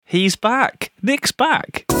He's back. Nick's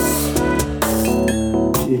back. You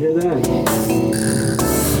hear that?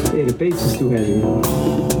 Hey, the bass is too heavy.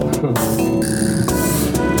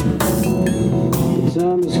 The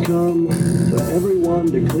time has come for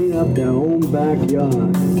everyone to clean up their own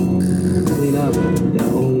backyard. Clean up their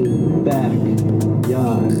own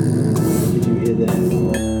backyard. Did you hear that?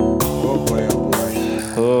 Oh boy, oh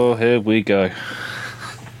boy. Oh, here we go.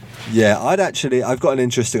 Yeah, I've got an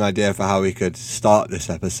interesting idea for how we could start this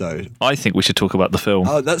episode. I think we should talk about the film.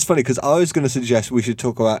 Oh, that's funny, because I was going to suggest we should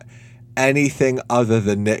talk about anything other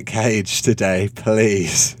than Nick Cage today,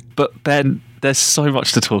 please. But Ben, there's so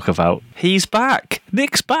much to talk about. He's back.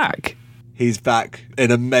 Nick's back. He's back in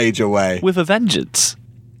a major way. With a vengeance.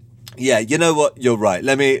 Yeah, you know what? You're right.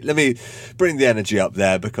 Let me bring the energy up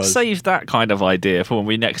there, because... Save that kind of idea for when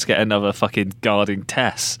we next get another fucking guarding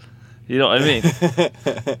Tess. You know what I mean?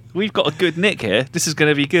 We've got a good Nick here. This is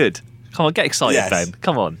going to be good. Come on, get excited, Yes. Ben.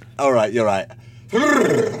 Come on. All right, you're right.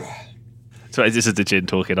 Sorry, this is the gin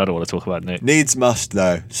talking. I don't want to talk about Nick. Needs must,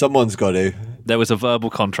 though. Someone's got to. There was a verbal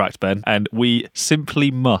contract, Ben, and we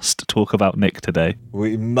simply must talk about Nick today.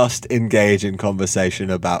 We must engage in conversation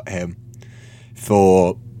about him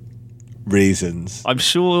for reasons. I'm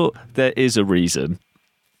sure there is a reason,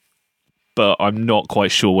 but I'm not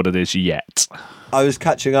quite sure what it is yet. I was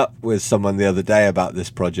catching up with someone the other day about this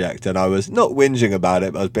project, and I was not whinging about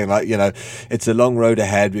it, but I was being like, it's a long road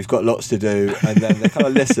ahead, we've got lots to do. And then they kind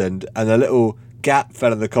of listened, and a little gap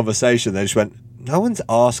fell in the conversation. They just went, no one's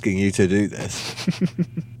asking you to do this.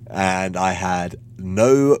 And I had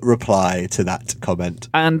no reply to that comment.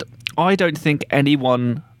 And I don't think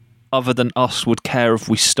anyone other than us would care if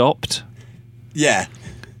we stopped. Yeah.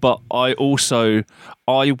 But I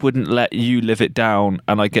wouldn't let you live it down,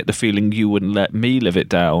 and I get the feeling you wouldn't let me live it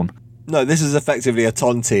down. No, this is effectively a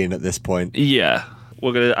tontine at this point. Yeah,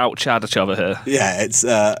 we're going to out-chat each other here. Yeah, it's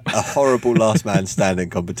a horrible last man standing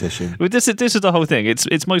competition. But this is the whole thing.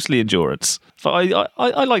 It's mostly endurance. But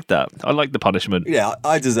I like that. I like the punishment. Yeah,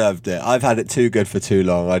 I deserved it. I've had it too good for too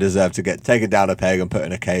long. I deserve to get taken down a peg and put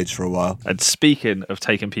in a cage for a while. And speaking of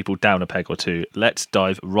taking people down a peg or two, let's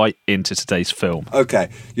dive right into today's film. Okay,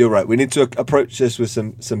 you're right. We need to approach this with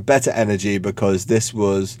some better energy, because this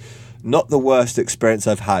was not the worst experience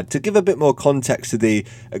I've had. To give a bit more context to the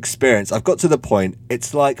experience, I've got to the point,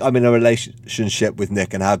 it's like I'm in a relationship with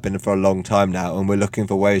Nick and have been for a long time now, and we're looking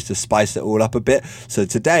for ways to spice it all up a bit. So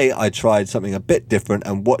today I tried something a bit different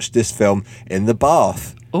and watched this film in the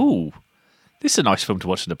bath. Ooh, this is a nice film to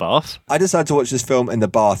watch in the bath. I decided to watch this film in the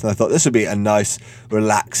bath, and I thought this would be a nice,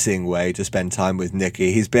 relaxing way to spend time with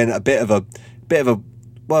Nicky. He's been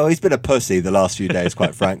well, he's been a pussy the last few days,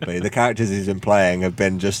 quite frankly. The characters he's been playing have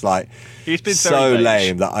been just like He's been so very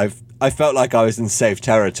lame that I felt like I was in safe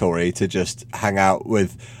territory to just hang out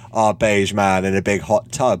with our beige man in a big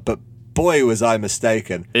hot tub. But boy, was I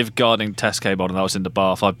mistaken. If guarding Tess came on and I was in the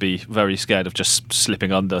bath, I'd be very scared of just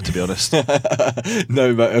slipping under, to be honest.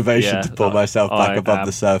 No motivation to pull myself back above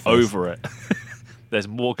the surface. Over it. There's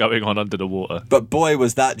more going on under the water. But boy,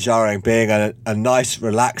 was that jarring, being a nice,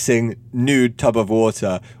 relaxing, nude tub of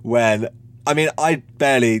water when, I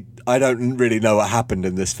don't really know what happened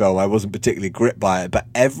in this film. I wasn't particularly gripped by it. But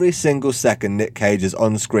every single second Nick Cage is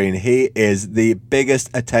on screen, he is the biggest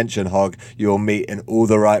attention hog you'll meet in all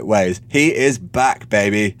the right ways. He is back,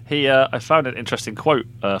 baby. I found an interesting quote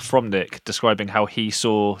from Nick describing how he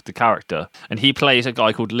saw the character. And he plays a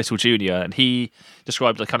guy called Little Junior, and he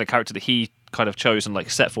described the kind of character that he kind of chose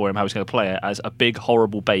and set for him how he's going to play it as a big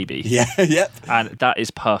horrible baby. Yeah, yep. And that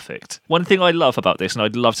is perfect. One thing I love about this, and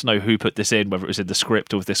I'd love to know who put this in, whether it was in the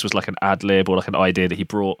script or if this was like an ad lib or like an idea that he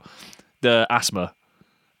brought, the asthma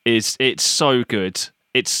it's so good.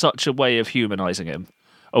 It's such a way of humanizing him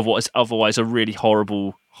of what is otherwise a really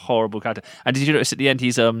horrible character. And did you notice at the end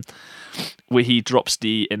he's where he drops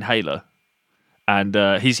the inhaler? And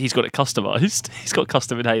he's got it customized. He's got a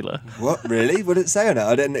custom inhaler. What, really? What did it say on it?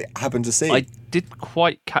 I didn't happen to see. I didn't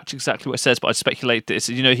quite catch exactly what it says, but I speculate that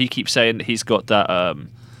he keeps saying he's got that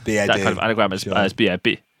BAD. that kind of anagram as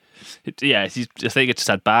BAD. Yeah, I think it just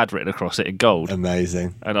had bad written across it in gold.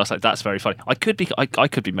 Amazing. And I was like, that's very funny. I could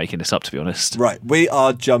be making this up, to be honest. Right, we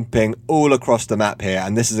are jumping all across the map here,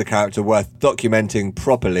 and this is a character worth documenting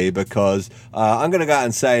properly, because I'm going to go out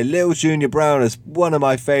and say Lil Junior Brown is one of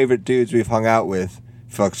my favourite dudes we've hung out with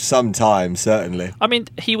for some time, certainly.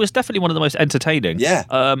 He was definitely one of the most entertaining. Yeah.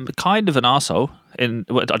 Kind of an arsehole. I don't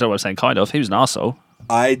know what I'm saying, kind of. He was an arsehole.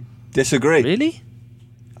 I disagree. Really?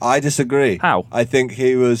 I disagree. How? I think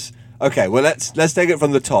he was... Okay, well, let's take it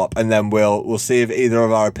from the top, and then we'll see if either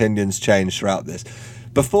of our opinions change throughout this.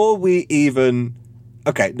 Before we even...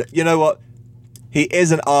 Okay, you know what? He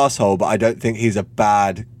is an asshole, but I don't think he's a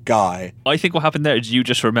bad guy. I think what happened there is you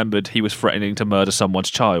just remembered he was threatening to murder someone's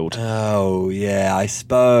child. Oh, yeah, I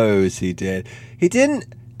suppose he did. He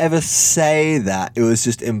didn't ever say that. It was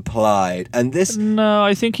just implied. And this... No,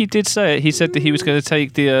 I think he did say it. He said that he was going to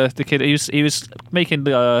take the kid. He was making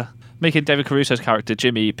David Caruso's character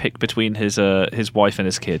Jimmy pick between his wife and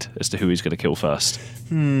his kid as to who he's going to kill first.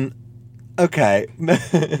 Okay.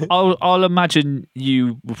 I'll imagine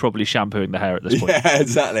you were probably shampooing the hair at this point. Yeah,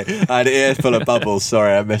 exactly. I had an ear full of bubbles.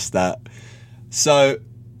 Sorry, I missed that. So,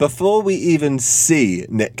 before we even see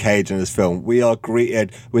Nick Cage in this film, we are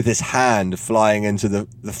greeted with his hand flying into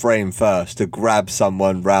the frame first to grab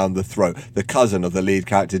someone round the throat. The cousin of the lead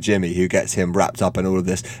character, Jimmy, who gets him wrapped up in all of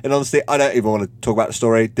this. And honestly, I don't even want to talk about the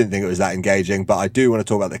story. Didn't think it was that engaging, but I do want to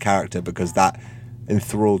talk about the character because that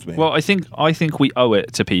enthralled me. Well, I think we owe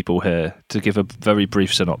it to people here to give a very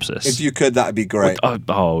brief synopsis. If you could, that'd be great. I can't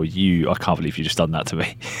believe you just done that to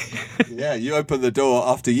me. Yeah, you opened the door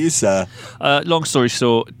after you, sir. Long story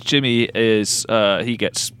short, Jimmy is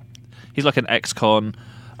he's like an ex-con.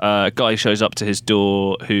 Guy shows up to his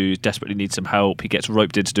door who desperately needs some help. He gets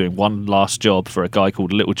roped into doing one last job for a guy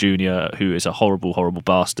called Little Junior, who is a horrible, horrible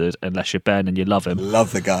bastard, unless you're Ben and you love him.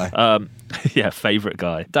 Love the guy. Yeah, favourite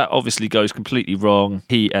guy. That obviously goes completely wrong.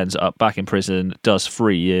 He ends up back in prison, does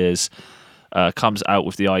 3 years, comes out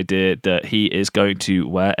with the idea that he is going to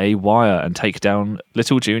wear a wire and take down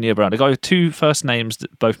Little Junior Brown. A guy with 2 first names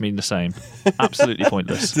that both mean the same. Absolutely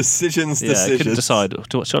pointless. Decisions. I couldn't decide.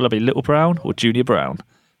 Shall I be Little Brown or Junior Brown?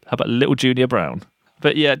 How about Little Junior Brown?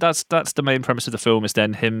 But yeah, that's the main premise of the film, is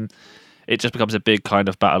then him. It just becomes a big kind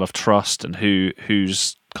of battle of trust and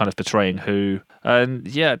who's kind of betraying who. And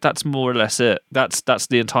yeah, that's more or less it. That's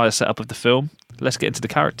the entire setup of the film. Let's get into the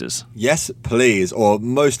characters. Yes, please. Or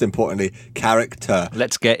most importantly, character.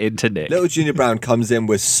 Let's get into Nick. Little Junior Brown comes in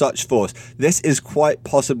with such force. This is quite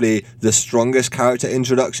possibly the strongest character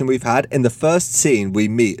introduction we've had. In the first scene, we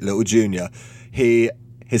meet Little Junior.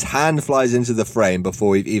 His hand flies into the frame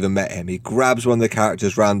before we've even met him. He grabs one of the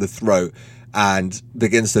characters round the throat and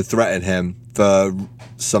begins to threaten him for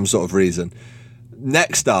some sort of reason.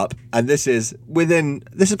 Next up, and this is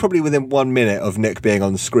probably within 1 minute of Nick being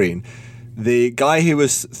on the screen, the guy he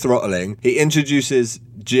was throttling, he introduces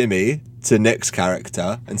Jimmy to Nick's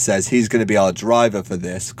character and says he's going to be our driver for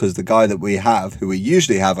this because the guy that we have, who we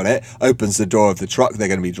usually have on it, opens the door of the truck they're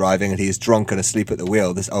going to be driving and he's drunk and asleep at the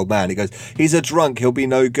wheel, this old man. He goes, he's a drunk, he'll be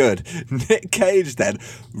no good. Nick Cage then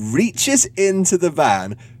reaches into the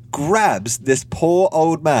van, grabs this poor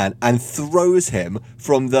old man and throws him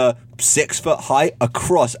from the 6-foot height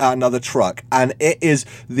across another truck. And it is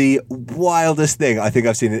the wildest thing I think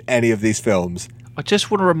I've seen in any of these films. I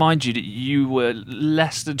just want to remind you that you were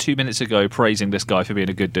less than 2 minutes ago praising this guy for being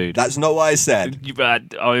a good dude. That's not what I said.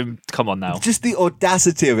 Come on now. Just the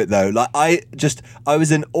audacity of it, though. Like I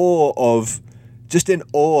was in awe of.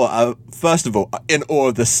 First of all, in awe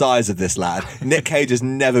of the size of this lad. Nick Cage has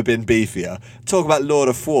never been beefier. Talk about Lord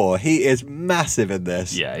of War. He is massive in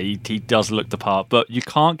this. Yeah, he does look the part, but you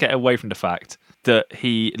can't get away from the fact that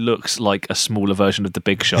he looks like a smaller version of The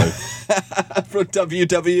Big Show. From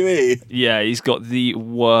WWE. Yeah, he's got the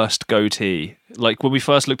worst goatee. Like, when we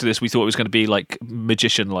first looked at this, we thought it was going to be like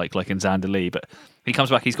magician-like in Xander Lee, but he comes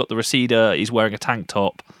back, he's got the receder, he's wearing a tank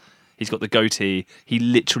top, he's got the goatee. He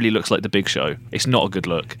literally looks like The Big Show. It's not a good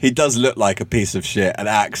look. He does look like a piece of shit and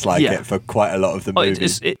acts like it for quite a lot of the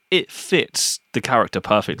movie. It fits the character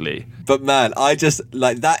perfectly. But man, I just,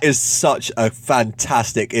 like, that is such a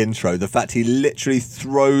fantastic intro. The fact he literally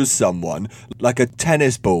throws someone like a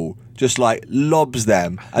tennis ball, just like lobs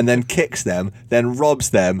them and then kicks them, then robs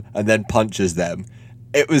them and then punches them.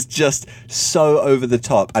 It was just so over the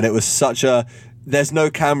top, and it was such a... There's no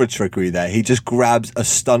camera trickery there. He just grabs a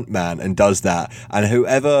stuntman and does that. And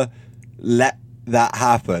whoever let that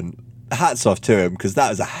happen, hats off to him, because that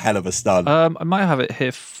was a hell of a stunt. I might have it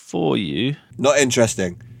here for you. Not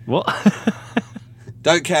interesting. What?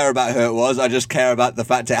 Don't care about who it was. I just care about the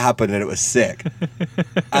fact it happened and it was sick.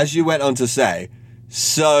 As you went on to say,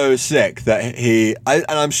 so sick that and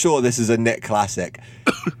I'm sure this is a Nick classic.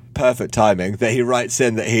 Perfect timing that he writes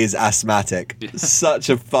in that he's asthmatic. Such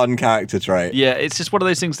a fun character trait. Yeah, it's just one of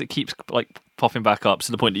those things that keeps like popping back up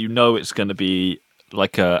to the point that you know it's going to be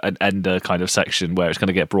like an ender kind of section where it's going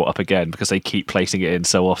to get brought up again because they keep placing it in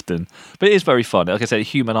so often. But it is very fun. Like I said, it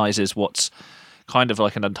humanises what's kind of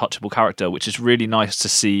like an untouchable character, which is really nice to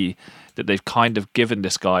see that they've kind of given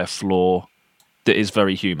this guy a flaw that is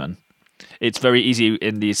very human. It's very easy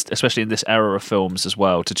in these, especially in this era of films as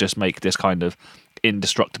well, to just make this kind of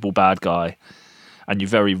indestructible bad guy, and you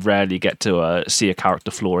very rarely get to see a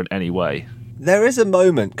character flaw in any way. There is a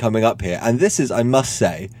moment coming up here, and this is, I must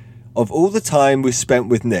say, of all the time we spent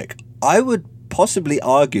with Nick, I would possibly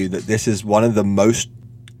argue that this is one of the most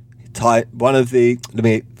the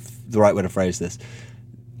right way to phrase this.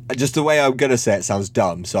 Just the way I'm going to say it sounds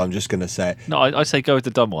dumb, so I'm just going to say it. No, I say go with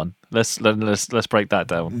the dumb one. Let's break that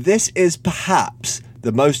down. This is perhaps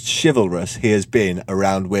the most chivalrous he has been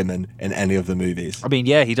around women in any of the movies. I mean,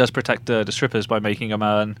 yeah, he does protect the strippers by making a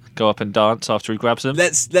man go up and dance after he grabs them.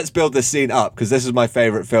 Let's build this scene up, because this is my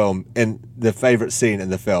favourite scene in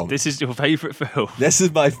the film. This is your favourite film. This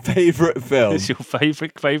is my favourite film. It's your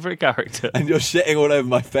favourite character. And you're shitting all over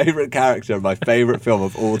my favourite character and my favourite film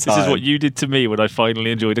of all time. This is what you did to me when I finally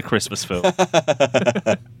enjoyed a Christmas film.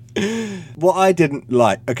 What I didn't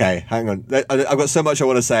like... Okay, hang on. I've got so much I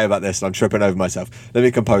want to say about this and I'm tripping over myself. Let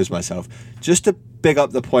me compose myself. Just to big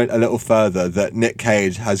up the point a little further that Nick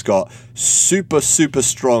Cage has got super, super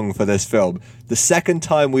strong for this film. The second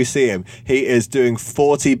time we see him, he is doing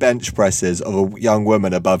 40 bench presses of a young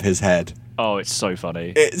woman above his head. Oh, it's so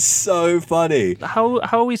funny. It's so funny. How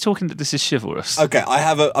are we talking that this is chivalrous? Okay, I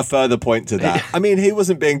have a further point to that. I mean, he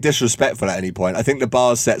wasn't being disrespectful at any point. I think the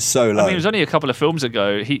bar's set so low. I mean, it was only a couple of films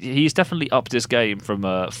ago. He's definitely upped his game from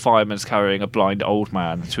fireman's carrying a blind old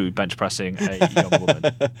man to bench pressing a young woman.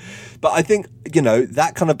 But I think,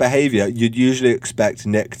 that kind of behaviour, you'd usually expect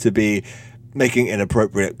Nick to be making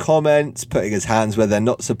inappropriate comments, putting his hands where they're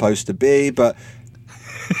not supposed to be. But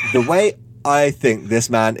the way I think this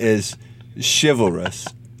man is chivalrous,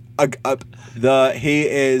 he's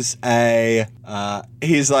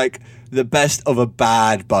like the best of a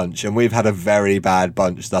bad bunch, and we've had a very bad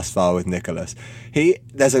bunch thus far with Nicholas.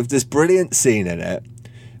 There's this brilliant scene in it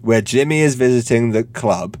where Jimmy is visiting the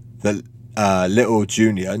club that Little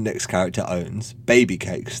Junior, Nick's character, owns. Baby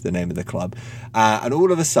Cakes, the name of the club, and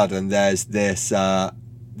all of a sudden there's this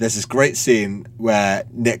great scene where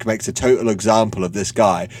Nick makes a total example of this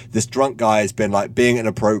guy. This drunk guy has been like being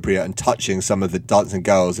inappropriate and touching some of the dancing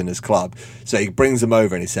girls in his club. So he brings them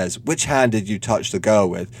over and he says, "Which hand did you touch the girl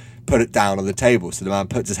with? Put it down on the table." So the man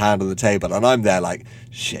puts his hand on the table, and I'm there like,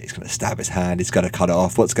 shit, he's going to stab his hand. He's going to cut it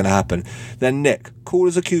off. What's going to happen? Then Nick, cool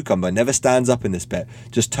as a cucumber, never stands up in this bit,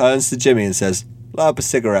 just turns to Jimmy and says, "Light up a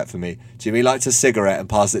cigarette for me." Jimmy lights a cigarette and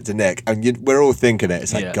passes it to Nick, and we're all thinking it.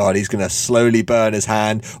 It's like, yeah. God, he's going to slowly burn his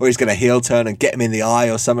hand, or he's going to heel turn and get him in the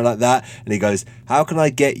eye or something like that. And he goes, "How can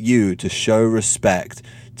I get you to show respect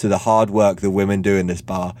to the hard work the women do in this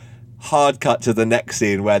bar?" Hard cut to the next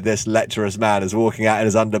scene where this lecherous man is walking out in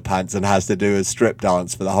his underpants and has to do a strip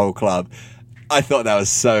dance for the whole club. I thought that was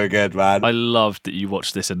so good, man. I loved that you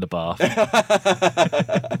watched this in the bath.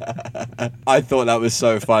 I thought that was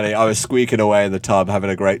so funny. I was squeaking away in the tub, having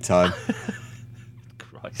a great time.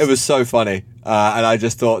 Christ. It was so funny. And I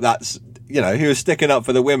just thought that's, he was sticking up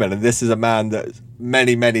for the women. And this is a man that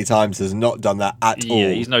many, many times has not done that at all.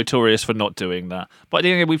 Yeah, he's notorious for not doing that. But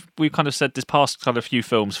I think we've kind of said this past kind of few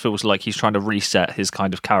films feels like he's trying to reset his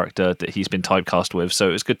kind of character that he's been typecast with. So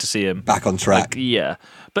it was good to see him back on track. Yeah.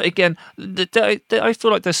 But again, I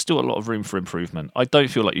feel like there's still a lot of room for improvement. I don't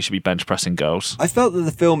feel like you should be bench pressing girls. I felt that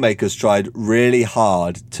the filmmakers tried really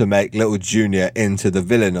hard to make Little Junior into the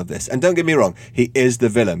villain of this. And don't get me wrong, he is the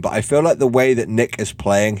villain. But I feel like the way that Nick is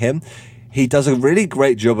playing him, he does a really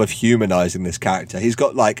great job of humanizing this character. He's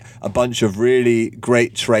got like a bunch of really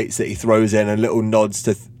great traits that he throws in and little nods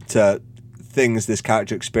to things this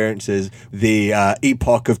character experiences, the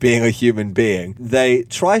epoch of being a human being. They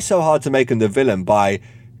try so hard to make him the villain by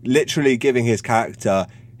literally giving his character,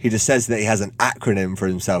 he just says that he has an acronym for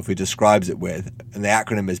himself he describes it with, and the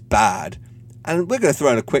acronym is BAD. And we're going to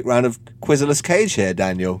throw in a quick round of Quizzilis Cage here,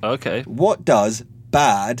 Daniel. Okay. What does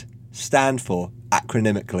BAD stand for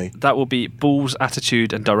acronymically? That will be balls,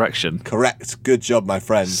 attitude and direction. Correct. Good job, my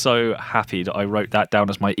friend. So happy that I wrote that down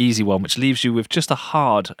as my easy one, which leaves you with just a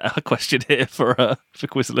hard question here for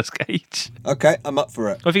Quizzilis Cage. Okay, I'm up for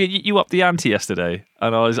it. I think you upped the ante yesterday,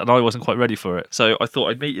 and I wasn't quite ready for it, so I thought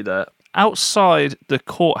I'd meet you there. Outside the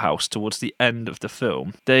courthouse towards the end of the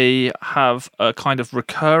film, they have a kind of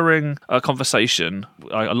recurring conversation.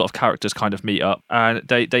 A lot of characters kind of meet up, and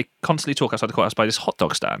they constantly talk outside the courthouse by this hot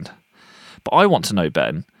dog stand. But I want to know,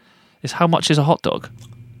 Ben, is how much is a hot dog?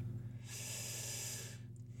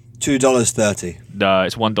 $2.30. No,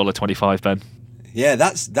 it's $1.25, Ben. Yeah,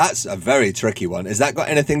 that's a very tricky one. Has that got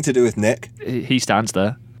anything to do with Nick? He stands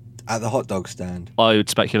there at the hot dog stand. I would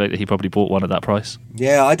speculate that he probably bought one at that price.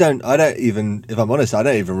 Yeah, I don't even, if I'm honest, I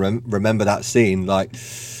don't even remember that scene. Like,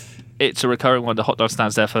 it's a recurring one. The hot dog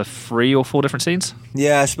stands there for 3 or 4 different scenes.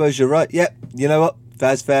 Yeah, I suppose you're right. Yep. You know what?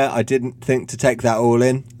 Fair's fair. I didn't think to take that all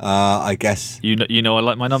in. I guess you know I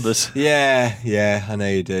like my numbers. Yeah, I know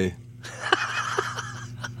you do.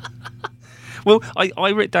 Well,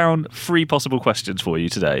 I wrote down 3 possible questions for you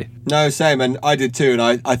today. No, same, and I did too. And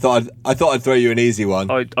I thought I'd throw you an easy one.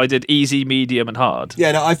 I did easy, medium, and hard.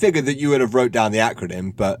 Yeah, no, I figured that you would have wrote down the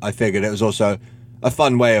acronym, but I figured it was also a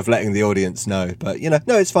fun way of letting the audience know. But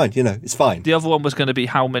no, it's fine. It's fine. The other one was going to be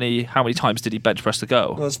how many times did he bench press the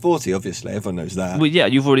girl? Well, it's 40, obviously. Everyone knows that. Well, yeah,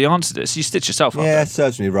 you've already answered it, so you stitch yourself up. Yeah, Then. it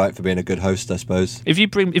serves me right for being a good host, I suppose. If you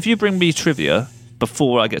bring me trivia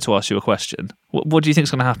before I get to ask you a question, what do you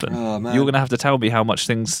think's going to happen? Oh, man. You're going to have to tell me how much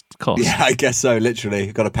things cost. Yeah, I guess so. Literally,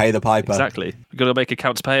 you've got to pay the piper. Exactly. You've got to make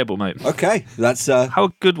accounts payable, mate. Okay, that's.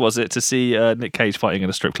 How good was it to see Nick Cage fighting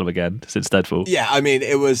in a strip club again since Deadpool? Yeah, I mean,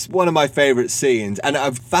 it was one of my favourite scenes and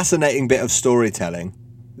a fascinating bit of storytelling.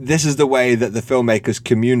 This is the way that the filmmakers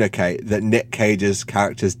communicate that Nick Cage's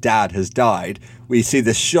character's dad has died. We see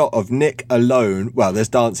the shot of Nick alone. Well, there's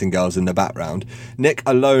dancing girls in the background. Nick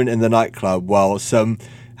alone in the nightclub while some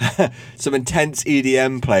intense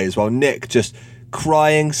EDM plays, while Nick just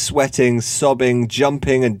crying, sweating, sobbing,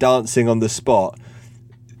 jumping and dancing on the spot.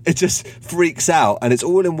 It just freaks out, and it's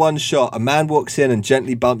all in one shot. A man walks in and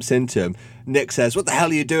gently bumps into him. Nick says, "What the hell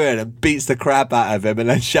are you doing?" and beats the crap out of him and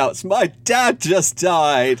then shouts, "My dad just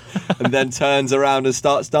died," and then turns around and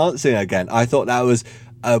starts dancing again. I thought that was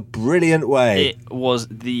a brilliant way. It was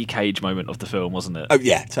the Cage moment of the film, wasn't it? Oh,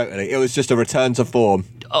 yeah, totally. It was just a return to form.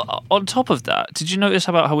 On top of that, did you notice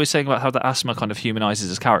about how we're saying about how the asthma kind of humanises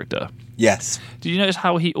his character? Yes. Did you notice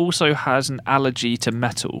how he also has an allergy to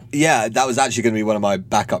metal? Yeah, that was actually going to be one of my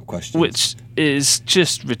backup questions. Which is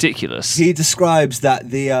just ridiculous. He describes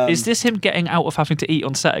that the... Is this him getting out of having to eat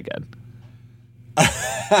on set again?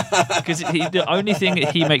 Because the only thing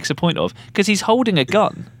he makes a point of... Because he's holding a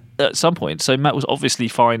gun at some point, so Matt was obviously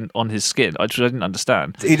fine on his skin. I didn't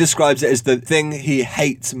understand. He describes it as the thing he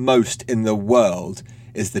hates most in the world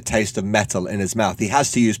is the taste of metal in his mouth. He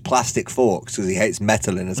has to use plastic forks because he hates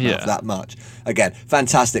metal in his mouth that much. Again,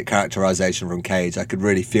 fantastic characterization from Cage. I could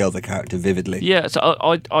really feel the character vividly. Yeah, so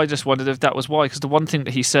I just wondered if that was why, because the one thing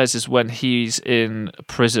that he says is when he's in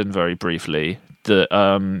prison very briefly, that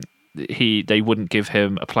they wouldn't give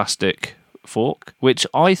him a plastic fork, which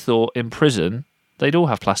I thought in prison they'd all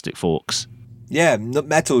have plastic forks. Yeah,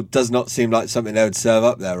 metal does not seem like something they would serve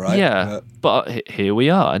up there, right? Yeah, but here we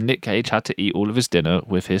are, and Nick Cage had to eat all of his dinner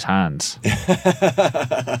with his hands.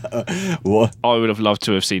 What? I would have loved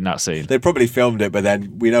to have seen that scene. They probably filmed it, but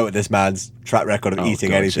then we know what this man's track record of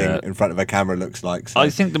eating anything in front of a camera looks like. So. I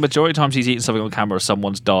think the majority of times he's eaten something on camera,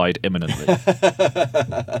 someone's died imminently.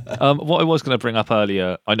 What I was going to bring up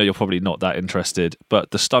earlier, I know you're probably not that interested,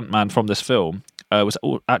 but the stuntman from this film was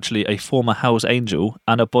actually a former Hell's Angel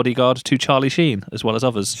and a bodyguard to Charlie Sheen, as well as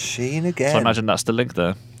others. Sheen again. So I imagine that's the link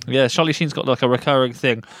there. Yeah, Charlie Sheen's got like a recurring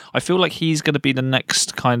thing. I feel like he's going to be the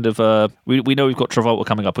next kind of... we know we've got Travolta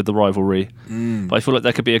coming up with the rivalry, but I feel like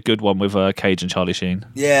there could be a good one with Cage and Charlie Sheen.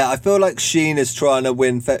 Yeah, I feel like Sheen is trying to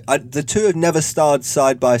win... the two have never starred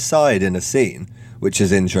side by side in a scene, which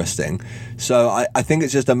is interesting. So I think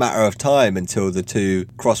it's just a matter of time until the two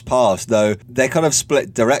cross paths, though they kind of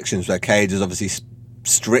split directions, where Cage is obviously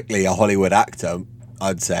strictly a Hollywood actor,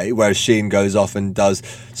 I'd say, whereas Sheen goes off and does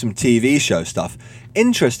some TV show stuff.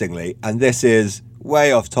 Interestingly, and this is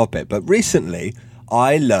way off topic, but recently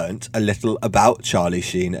I learnt a little about Charlie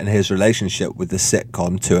Sheen and his relationship with the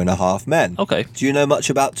sitcom 2.5 Men. Okay. Do you know much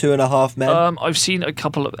about 2.5 Men? I've seen a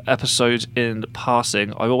couple of episodes in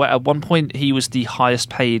passing. I'm aware at one point he was the highest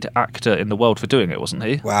paid actor in the world for doing it, wasn't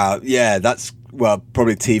he? Wow, yeah, that's, well,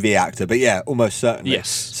 probably TV actor, but yeah, almost certainly. Yes.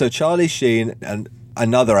 So Charlie Sheen and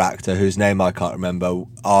another actor whose name I can't remember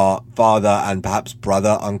are father and perhaps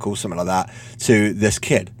brother, uncle, something like that, to this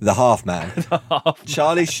kid, the half man.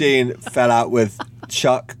 Charlie Sheen fell out with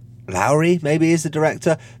Chuck Lorre, maybe is the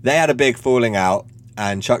director. They had a big falling out,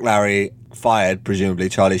 and Chuck Lorre fired, presumably,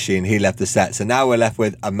 Charlie Sheen. He left the set. So now we're left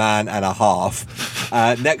with a man and a half.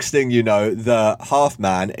 Next thing you know, the half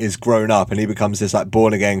man is grown up and he becomes this like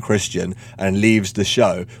born again Christian and leaves the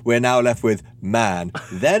show. We're now left with man.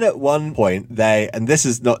 Then at one point and this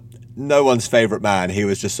is not no one's favorite man. He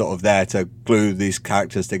was just sort of there to glue these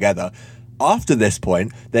characters together. After this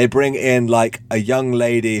point, they bring in like a young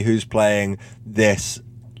lady who's playing this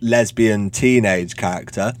lesbian teenage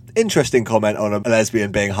character. Interesting comment on a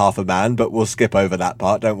lesbian being half a man, but we'll skip over that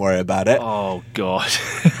part. Don't worry about it. Oh, God.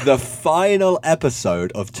 The final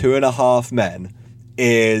episode of 2.5 Men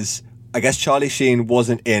is, I guess Charlie Sheen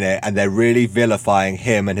wasn't in it, and they're really vilifying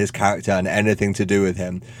him and his character and anything to do with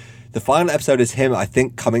him. The final episode is him, I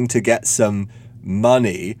think, coming to get some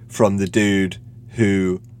money from the dude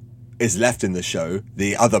who is left in the show,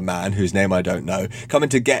 the other man whose name I don't know, coming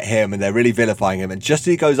to get him, and they're really vilifying him. And just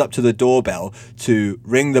as he goes up to the doorbell to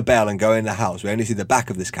ring the bell and go in the house, we only see the back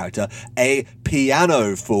of this character, a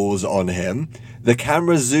piano falls on him. The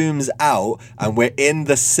camera zooms out and we're in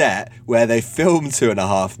the set where they filmed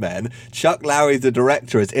 2.5 Men. Chuck Lorre, the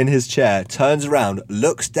director, is in his chair, turns around,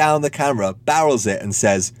 looks down the camera, barrels it and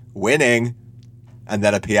says, "Winning." And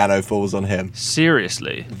then a piano falls on him.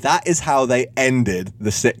 Seriously? That is how they ended the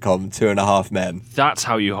sitcom 2.5 Men. That's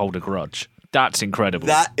how you hold a grudge. That's incredible.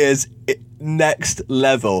 That is next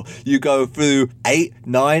level. You go through 8,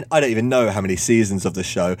 9, I don't even know how many seasons of the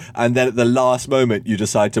show, and then at the last moment you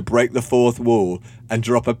decide to break the fourth wall and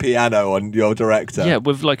drop a piano on your director. Yeah,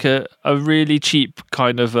 with like a really cheap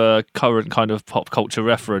kind of current kind of pop culture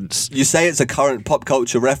reference. You say it's a current pop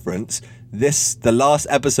culture reference. The last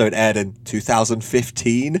episode aired in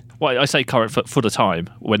 2015. Well, I say current for the time,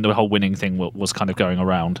 when the whole winning thing was kind of going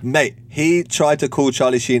around. Mate, he tried to call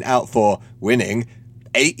Charlie Sheen out for winning.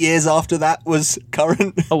 8 years after that was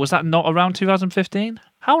current. Oh, was that not around 2015?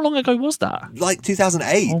 How long ago was that? Like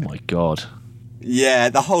 2008. Oh my God. Yeah,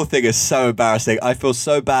 the whole thing is so embarrassing. I feel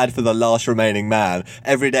so bad for the last remaining man.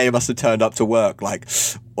 Every day he must have turned up to work like,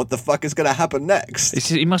 what the fuck is going to happen next?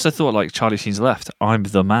 He must have thought, like, Charlie Sheen's left. I'm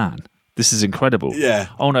the man. This is incredible. Yeah.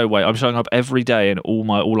 Oh no, wait! I'm showing up every day, and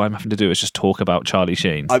all I'm having to do is just talk about Charlie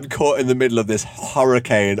Sheen. I'm caught in the middle of this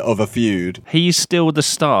hurricane of a feud. He's still the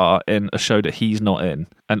star in a show that he's not in,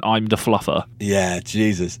 and I'm the fluffer. Yeah,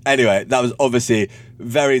 Jesus. Anyway, that was obviously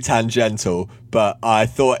very tangential, but I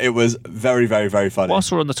thought it was very, very, very funny.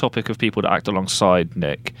 Whilst we're on the topic of people that act alongside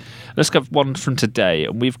Nick, let's get one from today,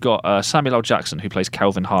 and we've got Samuel L. Jackson, who plays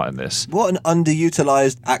Calvin Hart in this. What an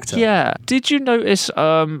underutilized actor. Yeah. Did you notice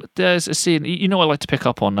there's a scene, you know, I like to pick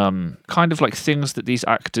up on kind of like things that these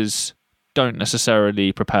actors don't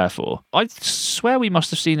necessarily prepare for. I swear we must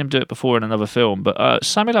have seen him do it before in another film, but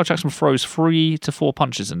Samuel L. Jackson throws 3 to 4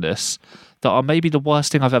 punches in this that are maybe the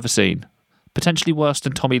worst thing I've ever seen. Potentially worse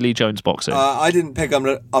than Tommy Lee Jones boxing. I didn't pick up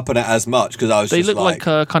on it as much because I was they just look like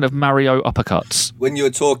kind of Mario uppercuts. When you were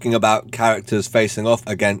talking about characters facing off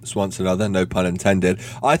against one another, no pun intended,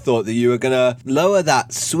 I thought that you were going to lower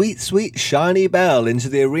that sweet, sweet, shiny bell into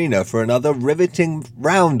the arena for another riveting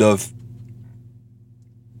round of,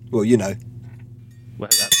 well, you know.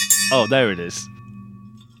 Oh, there it is.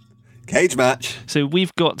 Cage match. So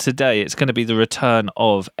we've got today, it's going to be the return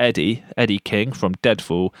of Eddie King from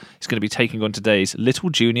Deadfall. He's going to be taking on today's Little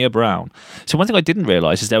Junior Brown. So one thing I didn't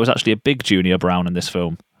realise is there was actually a big Junior Brown in this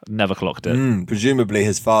film. Never clocked it. Presumably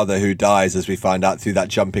his father, who dies, as we find out through that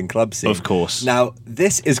jumping club scene. Of course. Now,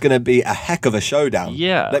 this is going to be a heck of a showdown.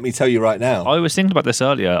 Yeah. Let me tell you right now. I was thinking about this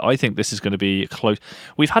earlier. I think this is going to be close.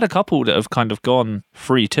 We've had a couple that have kind of gone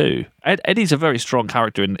 3-2. Eddie's a very strong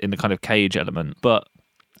character in the kind of cage element, but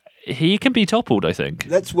he can be toppled, I think.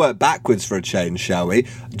 Let's work backwards for a change, shall we?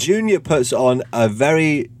 Junior puts on a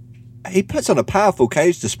powerful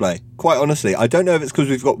cage display. Quite honestly, I don't know if it's because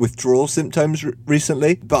we've got withdrawal symptoms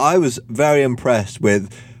recently, but I was very impressed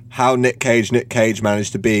with how Nick Cage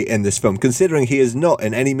managed to be in this film, considering he is not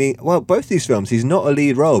in any both these films, he's not a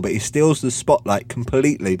lead role, but he steals the spotlight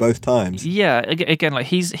completely both times. Yeah, again, like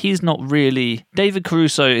he's not really. David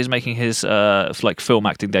Caruso is making his film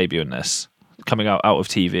acting debut in this, coming out of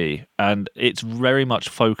TV, and it's very much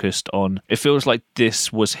focused on, it feels like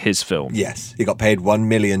this was his film. Yes, he got paid $1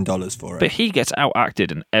 million for it. But he gets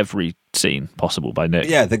out-acted in every scene possible by Nick.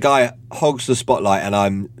 Yeah, the guy hogs the spotlight, and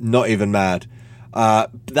I'm not even mad.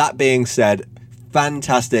 That being said,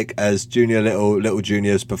 fantastic as Little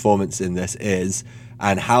Junior's performance in this is,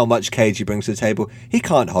 and how much Cage he brings to the table, he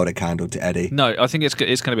can't hold a candle to Eddie. No, I think it's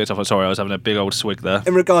going to be a tough one. Sorry, I was having a big old swig there.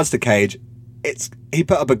 In regards to Cage, he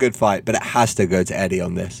put up a good fight, but it has to go to Eddie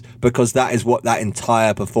on this, because that is what that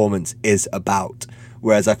entire performance is about.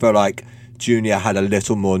 Whereas I feel like Junior had a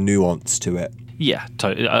little more nuance to it. Yeah,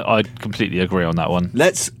 totally. I completely agree on that one.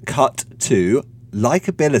 Let's cut to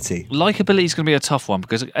likability. Likability is going to be a tough one,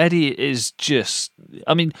 because Eddie is just.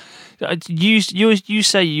 I mean, you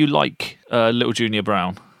say you like Little Junior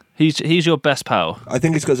Brown. He's your best pal. I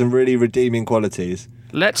think he's got some really redeeming qualities.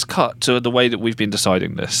 Let's cut to the way that we've been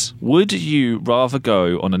deciding this. Would you rather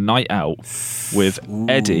go on a night out with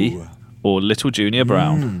Eddie or Little Junior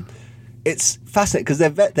Brown? It's fascinating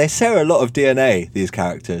because they share a lot of DNA, these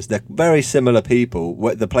characters. They're very similar people.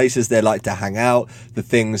 The places they like to hang out, the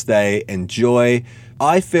things they enjoy.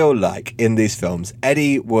 I feel like in these films,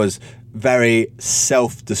 Eddie was very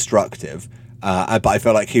self-destructive. But I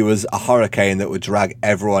felt like he was a hurricane that would drag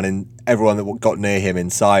everyone that got near him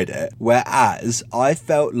inside it. Whereas I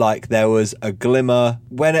felt like there was a glimmer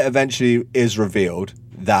when it eventually is revealed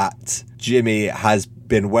that Jimmy has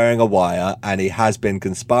been wearing a wire and he has been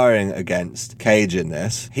conspiring against Cage in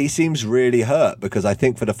this, he seems really hurt because I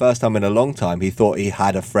think for the first time in a long time, he thought he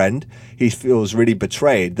had a friend. He feels really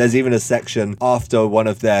betrayed. There's even a section after one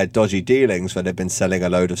of their dodgy dealings where they've been selling a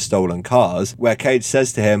load of stolen cars where Cage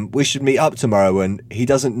says to him, we should meet up tomorrow. And he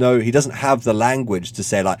doesn't have the language to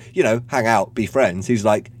say, like, you know, hang out, be friends. He's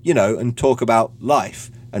like, you know, and talk about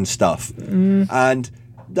life and stuff. And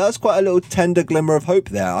that's quite a little tender glimmer of hope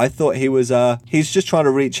there. I thought he was he's just trying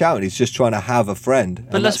to reach out and he's just trying to have a friend.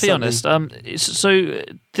 But let's be honest, so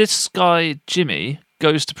this guy Jimmy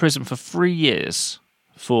goes to prison for 3 years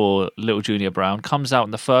for Little Junior Brown, comes out,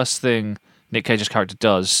 and the first thing Nick Cage's character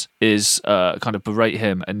does is kind of berate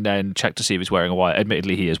him and then check to see if he's wearing a wire.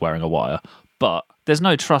 Admittedly, he is wearing a wire, but there's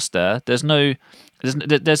no trust there. There's no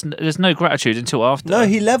gratitude until after. No,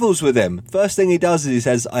 he levels with him. First thing he does is he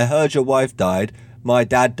says, I heard your wife died, my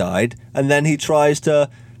dad died, and then he tries to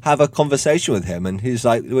have a conversation with him, and he's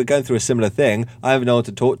like, we're going through a similar thing. I have no one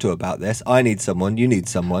to talk to about this. I need someone, you need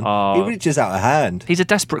someone. He reaches out a hand. He's a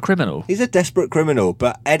desperate criminal. He's a desperate criminal,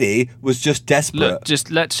 but Eddie was just desperate. Look,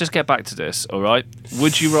 let's just get back to this, all right?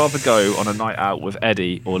 Would you rather go on a night out with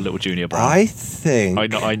Eddie or Little Junior Brown? I think...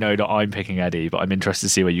 I know that I'm picking Eddie, but I'm interested to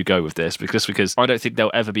see where you go with this, because I don't think there'll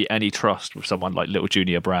ever be any trust with someone like Little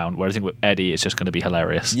Junior Brown, where I think with Eddie, it's just going to be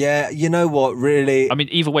hilarious. Yeah, you know what, really... I mean,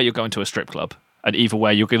 either way, you're going to a strip club. And either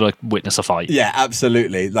way, you're going to witness a fight. Yeah,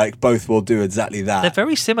 absolutely. Like, both will do exactly that. They're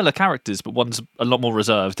very similar characters, but one's a lot more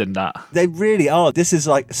reserved than that. They really are. This is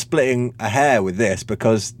like splitting a hair with this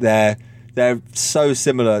because they're so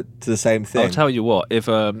similar to the same thing. I'll tell you what, if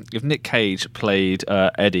Nick Cage played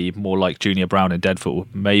Eddie more like Junior Brown in Deadpool,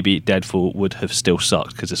 maybe Deadpool would have still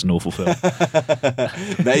sucked because it's an awful film.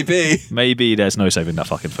 Maybe. Maybe there's no saving that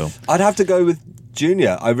fucking film. I'd have to go with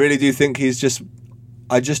Junior. I really do think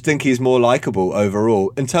I just think he's more likeable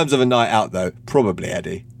overall. In terms of a night out, though, probably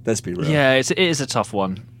Eddie. Let's be real. Yeah, it is a tough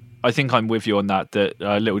one. I think I'm with you on that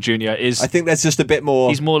Little Junior is... I think there's just a bit more...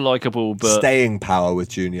 He's more likeable, but... staying power with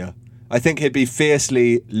Junior. I think he'd be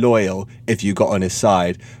fiercely loyal if you got on his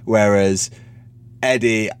side, whereas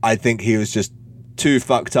Eddie, I think he was just too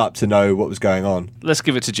fucked up to know what was going on. Let's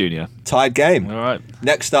give it to Junior. Tied game. All right.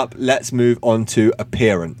 Next up, let's move on to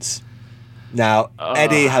appearance. Now,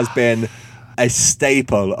 Eddie has been... a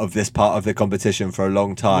staple of this part of the competition for a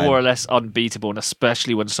long time. More or less unbeatable, and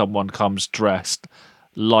especially when someone comes dressed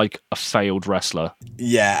like a failed wrestler.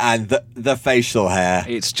 Yeah, and the facial hair.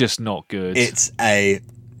 It's just not good. It's a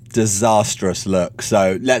disastrous look.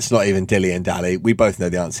 So let's not even dilly and dally. We both know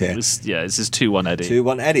the answer here. This is 2-1 Eddie.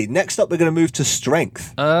 2-1 Eddie. Next up, we're going to move to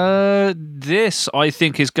strength. This, I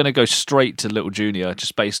think, is going to go straight to Little Junior,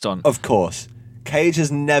 just based on... Of course. Cage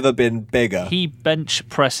has never been bigger. He bench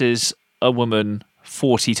presses a woman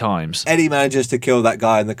 40 times. Eddie manages to kill that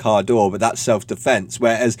guy in the car door, but that's self-defense.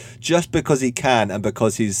 Whereas just because he can and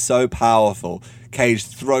because he's so powerful, Cage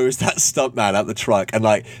throws that stuntman out the truck. And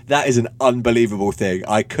like, that is an unbelievable thing.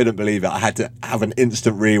 I couldn't believe it. I had to have an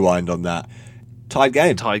instant rewind on that. Tied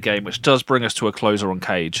game, which does bring us to a closer on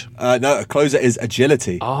Cage. No, a closer is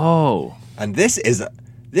agility. Oh. And this is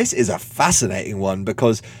a fascinating one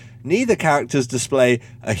because neither characters display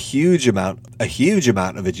a huge amount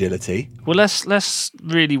of agility. Well, let's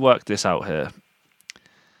really work this out here.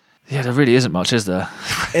 Yeah, there really isn't much, is there?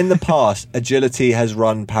 In the past, agility has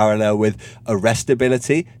run parallel with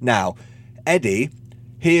arrestability. Now, Eddie,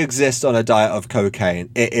 he exists on a diet of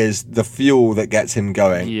cocaine. It is the fuel that gets him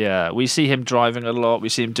going. Yeah, we see him driving a lot. We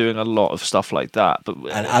see him doing a lot of stuff like that.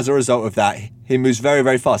 And as a result of that, he moves very,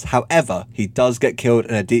 very fast. However, he does get killed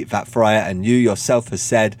in a deep fat fryer, and you yourself has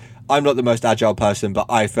said, I'm not the most agile person, but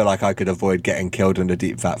I feel like I could avoid getting killed in a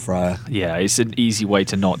deep fat fryer. Yeah, it's an easy way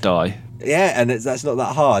to not die. Yeah, and that's not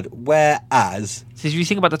that hard. Whereas... So if you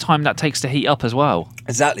think about the time that takes to heat up as well.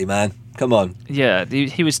 Exactly, man. Come on. Yeah,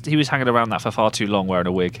 he was hanging around that for far too long wearing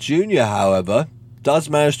a wig. Junior, however, does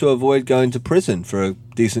manage to avoid going to prison for a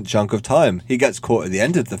decent chunk of time. He gets caught at the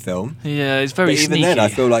end of the film. Yeah, he's very sneaky. But even then, I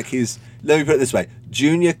feel like he's... Let me put it this way.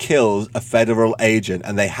 Junior kills a federal agent,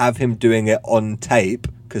 and they have him doing it on tape,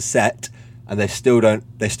 cassette, and they still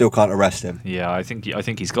can't arrest him. Yeah, I think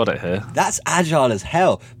he's got it here. That's agile as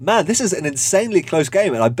hell. Man, this is an insanely close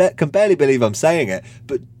game, and I can barely believe I'm saying it,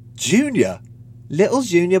 but Little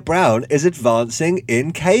Junior Brown is advancing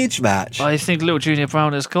in Cage Match. I think Little Junior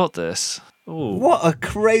Brown has got this. Ooh. What a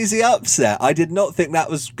crazy upset. I did not think that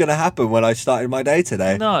was going to happen when I started my day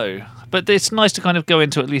today. No, but it's nice to kind of go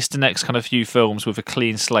into at least the next kind of few films with a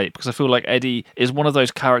clean slate, because I feel like Eddie is one of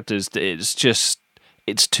those characters that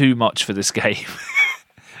it's too much for this game.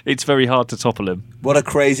 It's very hard to topple him. What a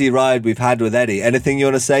crazy ride we've had with Eddie. Anything you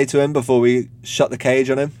want to say to him before we shut the cage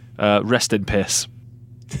on him? Rest in piss.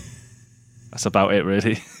 That's about it,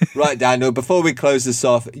 really. Right, Daniel, before we close this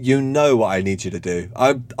off, you know what I need you to do.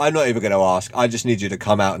 I'm not even going to ask. I just need you to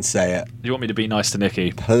come out and say it. You want me to be nice to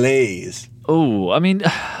Nicky? Please. Oh, I mean,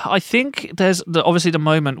 I think there's obviously the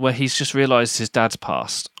moment where he's just realised his dad's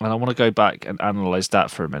passed. And I want to go back and analyse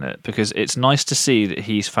that for a minute, because it's nice to see that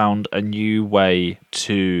he's found a new way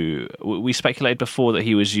to... We speculated before that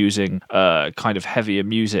he was using kind of heavier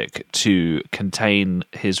music to contain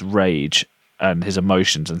his rage and his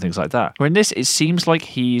emotions and things like that. Where in this, it seems like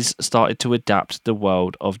he's started to adapt the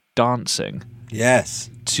world of dancing.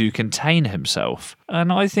 Yes. To contain himself.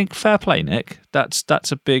 And I think fair play, Nick.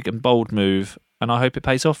 That's a big and bold move, and I hope it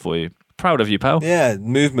pays off for you. Proud of you, pal. Yeah,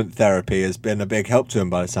 movement therapy has been a big help to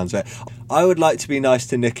him by the sounds of it. I would like to be nice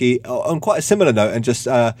to Nicky on quite a similar note and just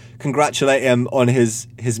congratulate him on his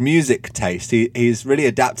music taste. He's really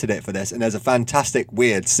adapted it for this, and there's a fantastic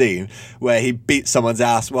weird scene where he beats someone's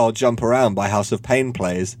ass while Jump Around by House of Pain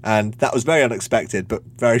plays, and that was very unexpected but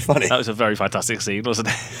very funny. That was a very fantastic scene, wasn't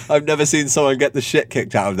it? I've never seen someone get the shit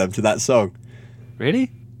kicked out of them to that song.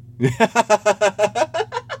 Really?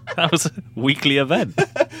 That was a weekly event.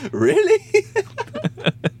 Really?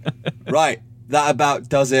 Right. That about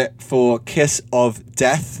does it for Kiss of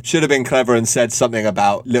Death. Should have been clever and said something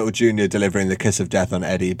about Little Junior delivering the kiss of death on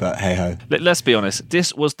Eddie, but hey-ho. Let's be honest.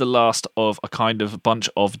 This was the last of a kind of bunch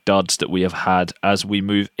of duds that we have had as we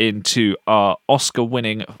move into our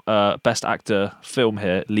Oscar-winning Best Actor film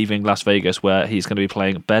here, Leaving Las Vegas, where he's going to be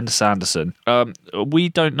playing Ben Sanderson. We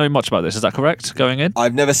don't know much about this. Is that correct, going in?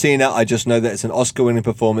 I've never seen it. I just know that it's an Oscar-winning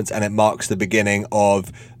performance and it marks the beginning of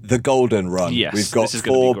the Golden Run. Yes, we've got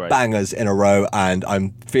 4 bangers in a row, and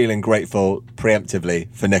I'm feeling grateful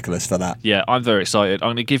preemptively for Nicholas for that. Yeah, I'm very excited. I'm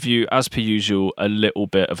going to give you, as per usual, a little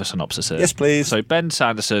bit of a synopsis here. Yes, please. So Ben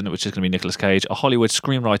Sanderson, which is going to be Nicolas Cage, a Hollywood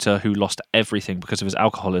screenwriter who lost everything because of his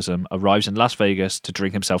alcoholism, arrives in Las Vegas to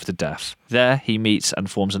drink himself to death. There, he meets and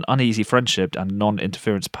forms an uneasy friendship and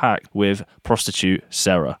non-interference pact with prostitute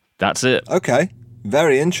Sarah. That's it. Okay.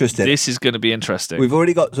 Very interesting. This is going to be interesting. We've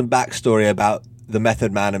already got some backstory about the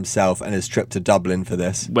Method Man himself and his trip to Dublin for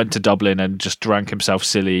this. Went to Dublin and just drank himself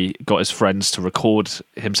silly, got his friends to record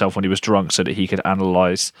himself when he was drunk so that he could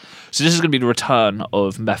analyse. So this is going to be the return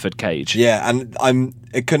of Method Cage. Yeah, and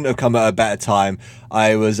it couldn't have come at a better time.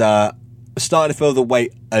 I was starting to feel the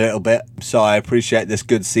weight a little bit, so I appreciate this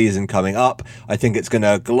good season coming up. I think it's going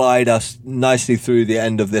to glide us nicely through the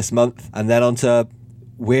end of this month and then onto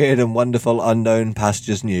weird and wonderful unknown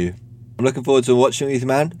pastures new. I'm looking forward to watching with you,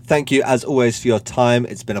 man. Thank you, as always, for your time.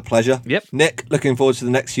 It's been a pleasure. Yep. Nick, looking forward to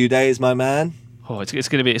the next few days, my man. Oh, it's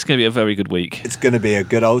going to be a very good week. It's going to be a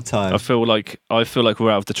good old time. I feel like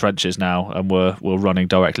we're out of the trenches now, and we're running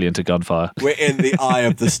directly into gunfire. We're in the eye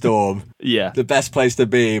of the storm. Yeah, the best place to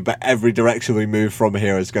be, but every direction we move from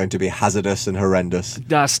here is going to be hazardous and horrendous.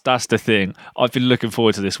 That's the thing. I've been looking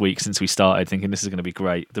forward to this week since we started, thinking this is going to be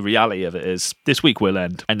great. The reality of it is, this week will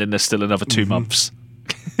end, and then there's still another 2 months.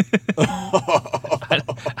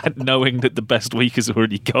 and knowing that the best week is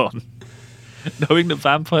already gone, knowing that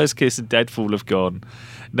Vampire's Kiss and Deadfall have gone,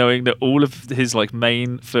 knowing that all of his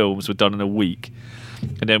main films were done in a week,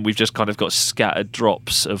 and then we've just kind of got scattered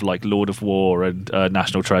drops of Lord of War and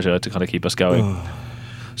National Treasure to kind of keep us going.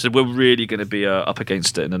 So we're really going to be up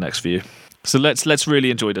against it in the next few. So let's really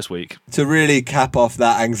enjoy this week. To really cap off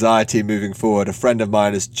that anxiety moving forward, a friend of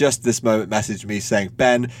mine has just this moment messaged me saying,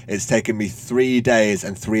 Ben, it's taken me 3 days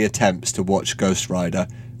and 3 attempts to watch Ghost Rider.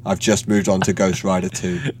 I've just moved on to Ghost Rider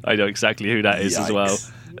 2. I know exactly who that is. Yikes. As well.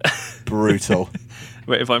 Brutal.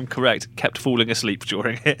 Wait, if I'm correct, kept falling asleep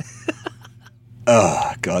during it.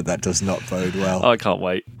 Oh, God, that does not bode well. I can't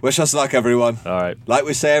wait. Wish us luck, everyone. All right. Like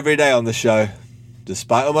we say every day on the show,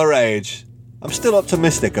 despite all my rage, I'm still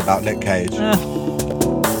optimistic about Nick Cage.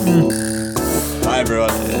 Bye,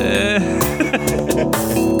 everyone.